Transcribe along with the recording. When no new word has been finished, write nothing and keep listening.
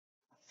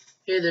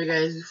Hey there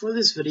guys, before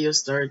this video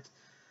starts,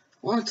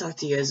 I want to talk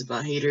to you guys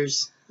about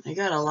haters. I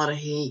got a lot of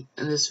hate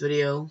in this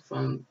video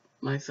from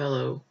my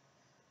fellow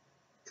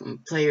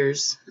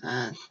players.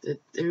 It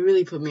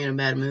really put me in a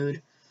bad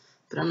mood,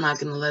 but I'm not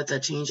going to let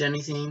that change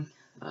anything.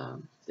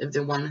 If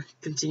they want to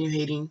continue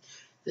hating,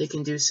 they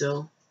can do so.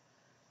 I'm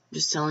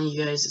just telling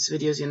you guys this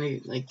video is going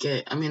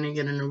to I'm going to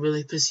get in a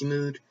really pissy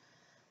mood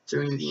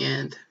during the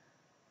end,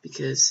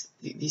 because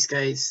these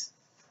guys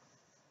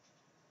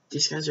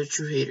are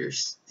true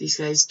haters. These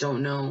guys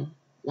don't know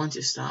when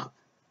to stop.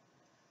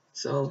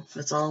 So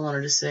that's all I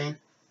wanted to say.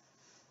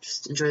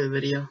 Just enjoy the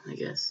video, I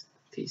guess.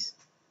 Peace.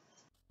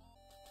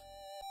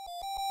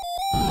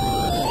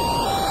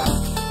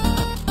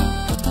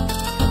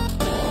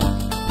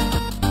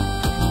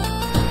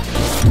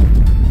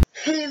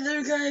 Hey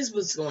there guys,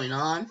 what's going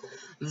on?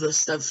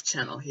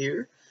 TheStuffChannel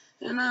here,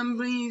 and I'm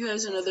bringing you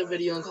guys another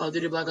video on Call of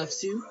Duty Black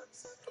Ops 2.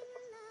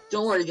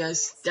 Don't worry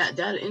guys,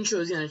 that intro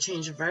is going to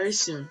change very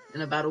soon,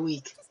 in about a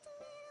week.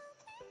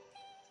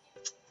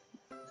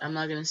 I'm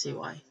not going to say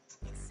why.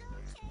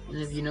 And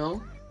if you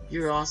know,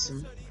 you're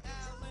awesome.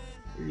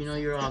 If you know,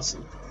 you're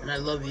awesome. And I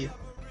love you.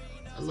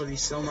 I love you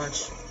so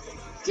much.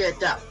 Get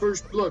that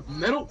first blood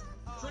medal.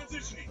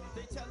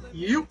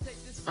 Yep.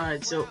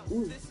 Alright, so,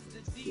 oof,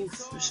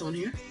 there's someone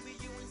here.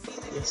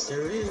 Yes,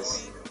 there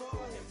is.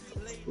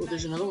 Oh,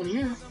 there's another one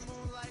here.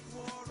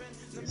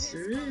 Yes,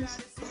 there is.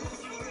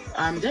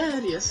 I'm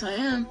dead. Yes, I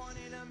am.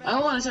 I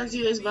want to talk to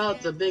you guys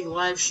about the big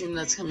live stream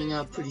that's coming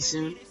up pretty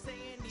soon.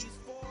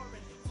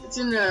 It's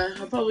in the.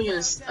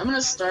 I'm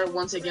gonna start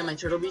once I get my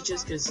turtle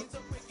beaches, because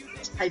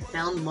I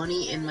found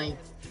money in my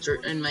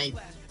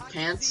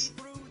pants.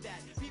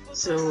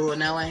 So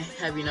now I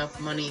have enough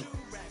money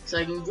so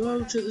I can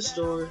go to the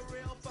store,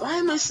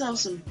 buy myself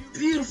some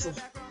beautiful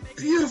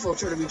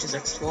turtle beaches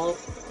X12,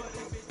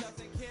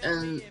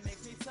 and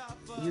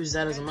use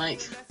that as a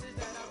mic.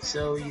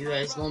 So you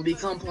guys won't be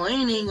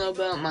complaining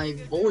about my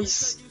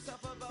voice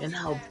and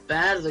how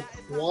bad the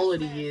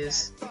quality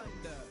is.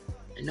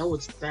 I know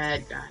it's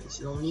bad, guys.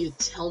 You don't need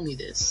to tell me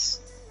this.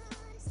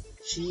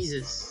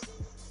 Jesus.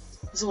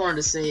 Just wanted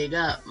to say I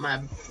got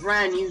my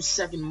brand new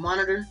second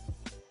monitor.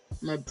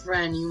 My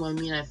brand new, I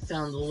mean I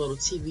found a little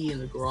TV in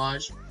the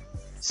garage.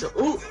 So,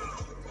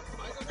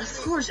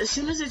 of course, as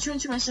soon as I turn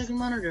to my second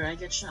monitor, I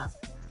get shot.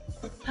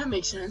 That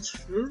makes sense.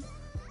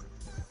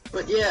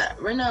 But yeah,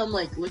 right now I'm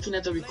like looking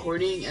at the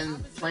recording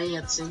and playing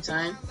at the same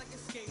time.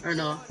 I don't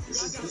know.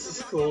 This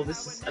is cool.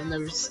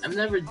 I've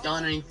never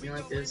done anything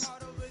like this.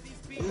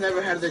 I've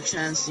never had the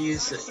chance to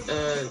use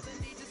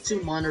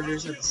two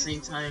monitors at the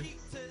same time.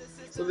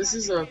 So this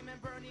is a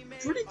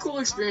pretty cool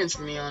experience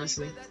for me,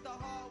 honestly.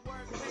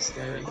 This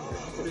guy right here.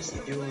 What is he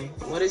doing?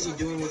 What is he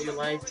doing with your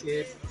life,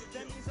 kid?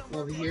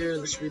 Over here,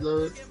 let's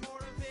reload.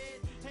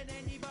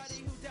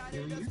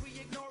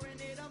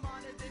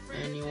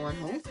 Anyone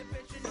home?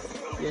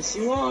 Yes,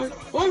 you are.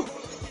 Oh!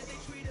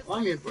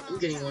 I'm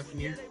getting away from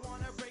here.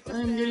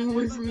 I'm getting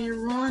away from here.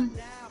 Run!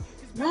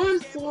 Run,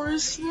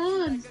 Forrest,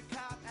 run!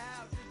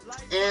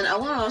 And I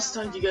want to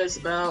also talk to you guys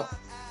about.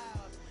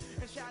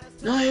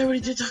 No, I already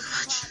did talk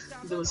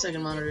about the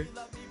second monitor.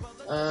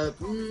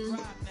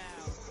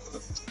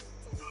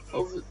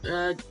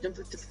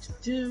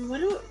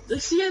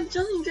 See, I'm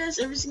telling you guys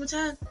every single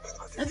time.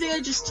 I think I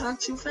just talk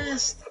too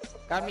fast.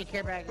 Got me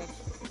care package.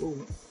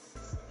 Ooh,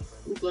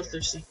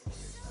 bloodthirsty.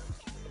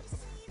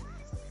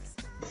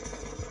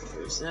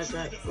 Where's that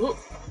guy?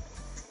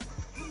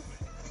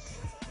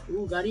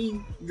 Ooh, got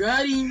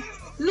him.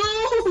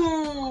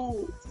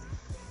 No!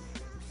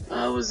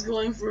 I was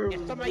going for.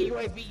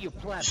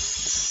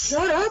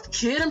 Shut up,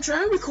 kid! I'm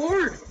trying to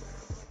record.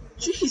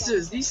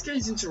 Jesus, these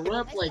guys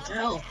interrupt like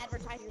hell.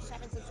 Advertise your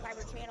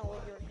 7-subscriber channel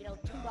with your,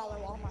 $2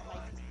 Walmart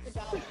like. Good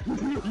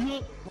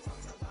job.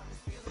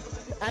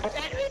 I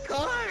said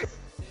record.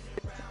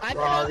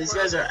 Wow, these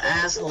guys are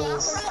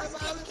assholes.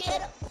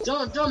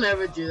 Don't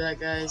ever do that,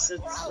 guys.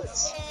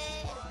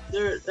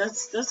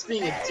 That's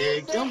being a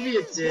dick. Don't be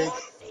a dick.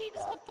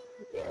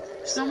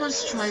 If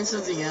someone's trying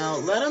something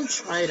out, let them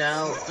try it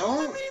out.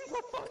 Don't.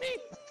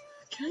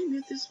 Can I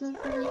mute this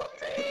motherfucker?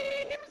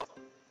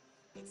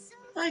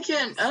 I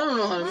can't. I don't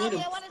know how to mute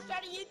him. I want to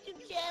start a YouTube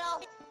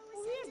channel.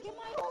 Oh, here, get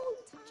my old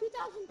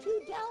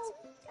 2002 Dell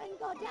and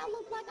go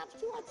download Black Ops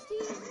 2 on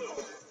Steam.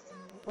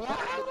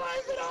 Why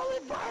is it all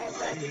in fire?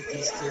 I hate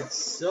these kids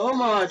so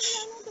much.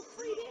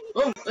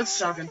 Oh, that's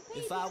shocking.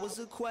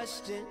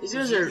 These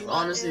guys are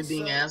honestly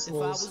being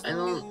assholes. I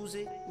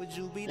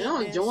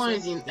didn't do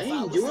anything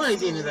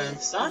to them.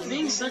 Stop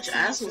being such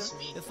assholes to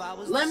me.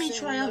 Let me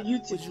try out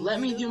YouTube. Let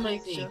me do my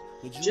thing.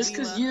 Just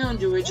cause you don't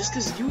do it, just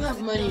cause you have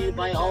money to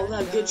buy all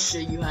that good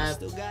shit you have,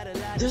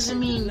 doesn't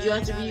mean you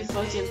have to be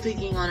fucking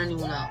picking on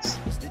anyone else.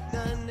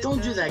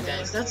 Don't do that,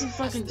 guys. That's a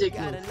fucking dick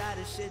move.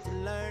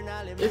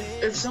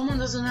 If someone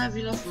doesn't have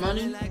enough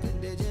money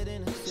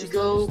to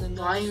go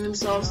buying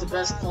themselves the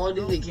best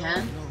quality they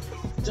can,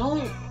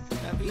 don't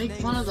make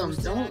fun of them.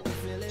 Don't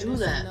do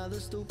that.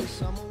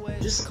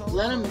 Just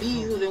let them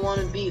be who they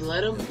want to be.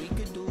 Let them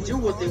do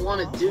what they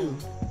want to do.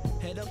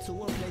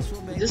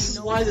 this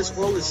is why this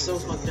world is so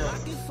fucked up.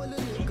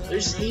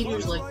 There's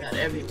haters like that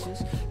everywhere.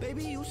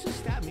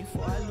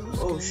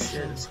 Oh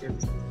shit, that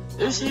scared me.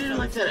 There's haters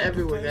like that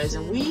everywhere, guys,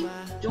 and we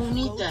don't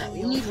need that.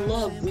 We need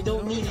love. We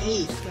don't need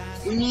hate.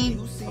 We need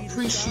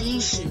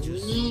appreciation.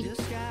 We need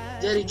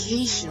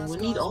dedication. We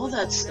need all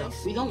that stuff.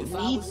 We don't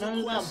need none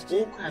of that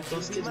bullcrap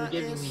those kids were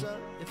giving me.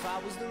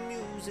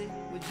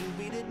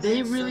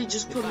 They really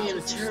just put me in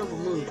a terrible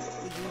mood.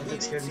 Oh,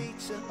 that scared me.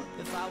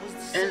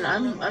 And I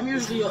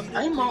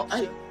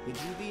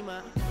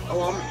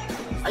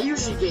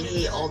usually get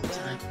hate all the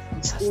time.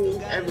 In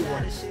school,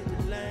 everywhere.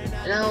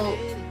 Now,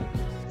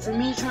 for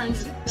me trying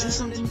to do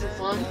something for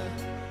fun,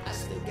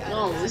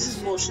 no, this is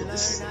bullshit.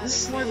 This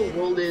is why the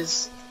world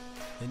is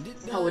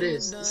how it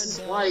is. This is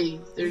why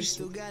there's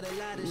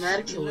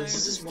mad killers.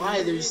 This is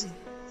why there's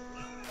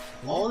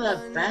all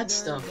that bad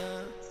stuff.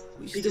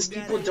 Because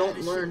people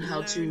don't learn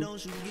how to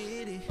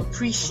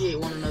appreciate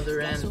one another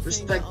and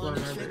respect one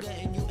another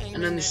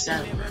and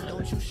understand one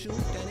another.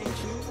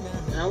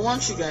 And I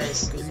want you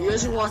guys, if you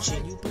guys are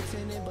watching,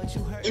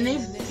 and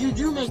if you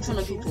do make fun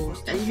of people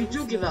and you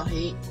do give out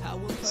hate,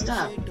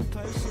 stop.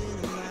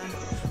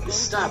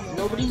 Just stop.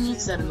 Nobody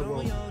needs that in the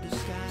world.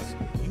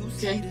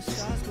 Okay?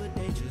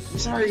 I'm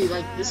sorry,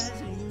 like, this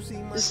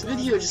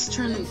video just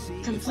turned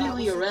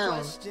completely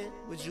around,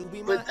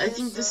 but I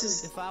think this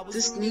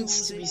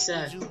needs to be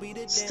said.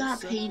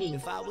 Stop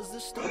hating.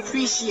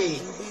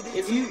 Appreciate.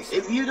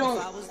 If you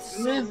don't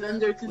live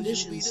under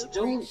conditions,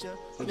 don't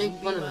make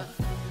fun of them.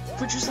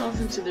 Put yourself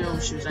into their own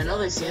shoes. I know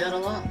they say that a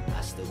lot,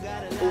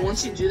 but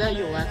once you do that,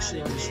 you'll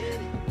actually understand.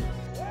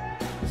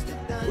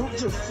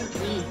 Oops,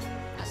 fuck me.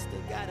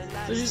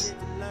 So just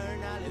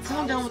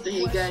calm down with the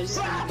hate, guys.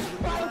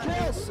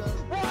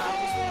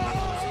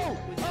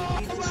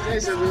 You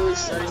guys are really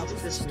starting to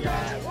piss me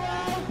off.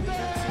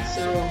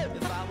 So,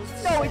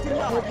 I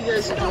hope you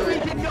guys enjoy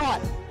it.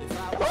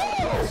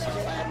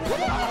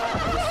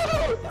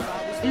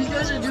 These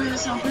guys are doing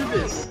this on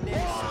purpose.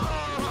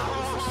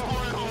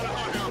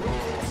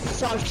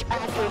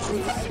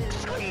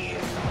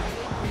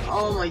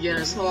 Oh my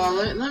goodness, hold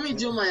on, let me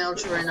do my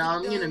outro right now.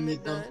 I'm gonna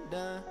meet them.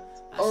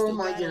 Oh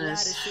my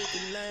goodness.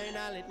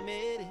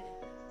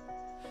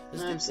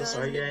 I'm so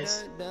sorry,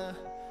 guys.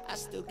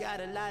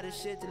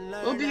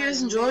 Hope you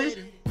guys enjoyed,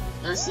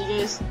 and I'll see you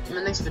guys in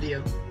my next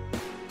video.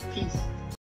 Peace.